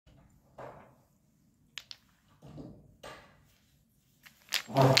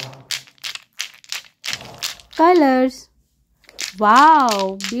Colors.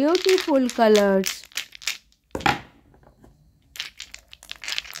 Wow, beautiful colors.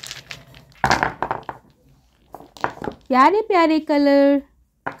 प्यारे प्यारे colour.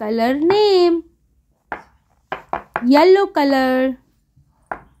 Color name. Yellow color,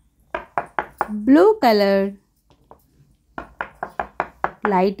 blue color,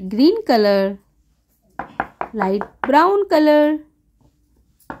 light green color, light brown color,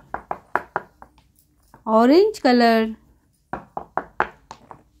 orange color,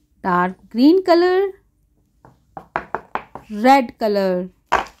 dark green color, red color.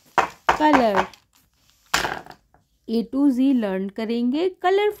 Color A to Z learn करेंगे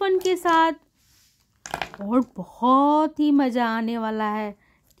colour fun के साथ और बहुत ही मजा आने वाला है.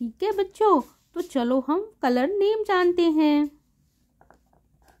 ठीक है बच्चों, तो चलो हम कलर नेम जानते हैं.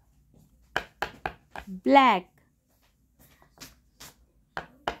 Black,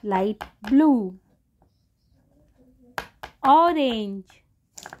 light blue, orange,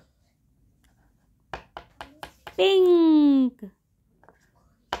 pink,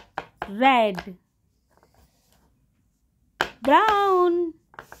 red, brown,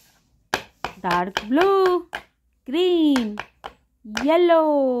 dark blue, green,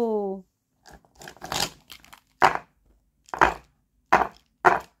 yellow.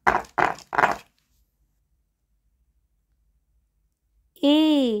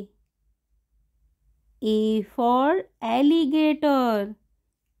 A for alligator.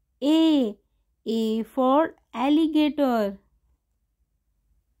 A for alligator.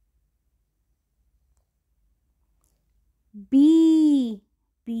 B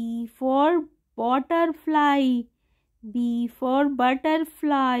for butterfly. B for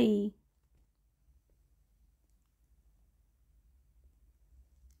butterfly.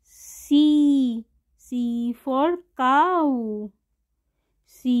 C for cow.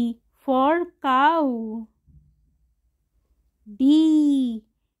 C for cow. D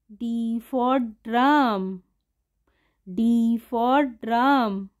for drum. D for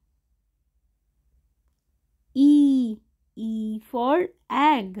drum. E for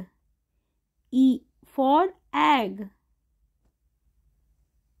egg. E for egg.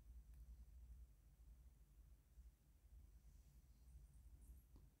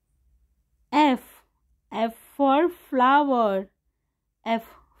 F for flower. F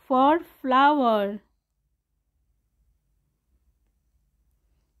for flower.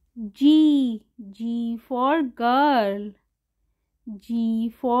 G for girl. G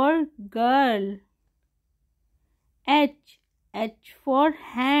for girl. H for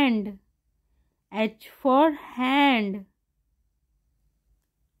hand. H for hand.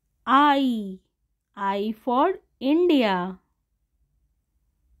 I for India.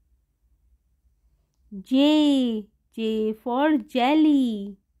 J for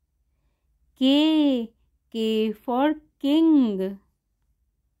jelly. K for king.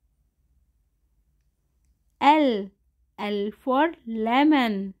 L for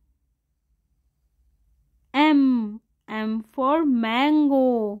lemon. M for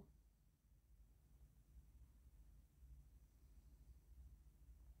mango.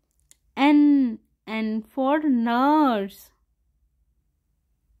 N for nurse.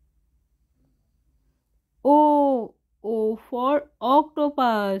 O for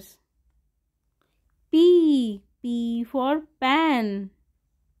octopus. P for pen.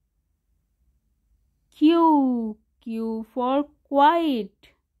 Q for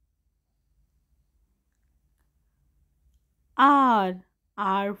quiet. R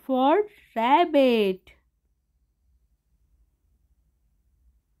for rabbit.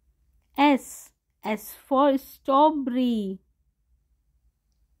 S for strawberry.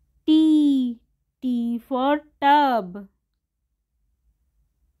 T for tub.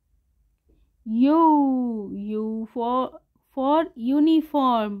 U for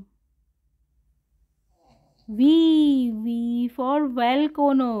uniform. V for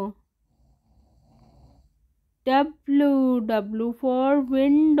volcano. W for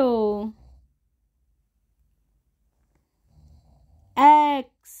window.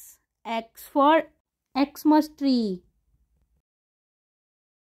 X for Xmas tree.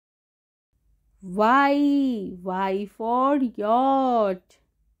 Y for yacht.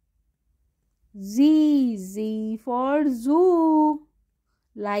 Z for zoo.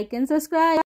 Like and subscribe.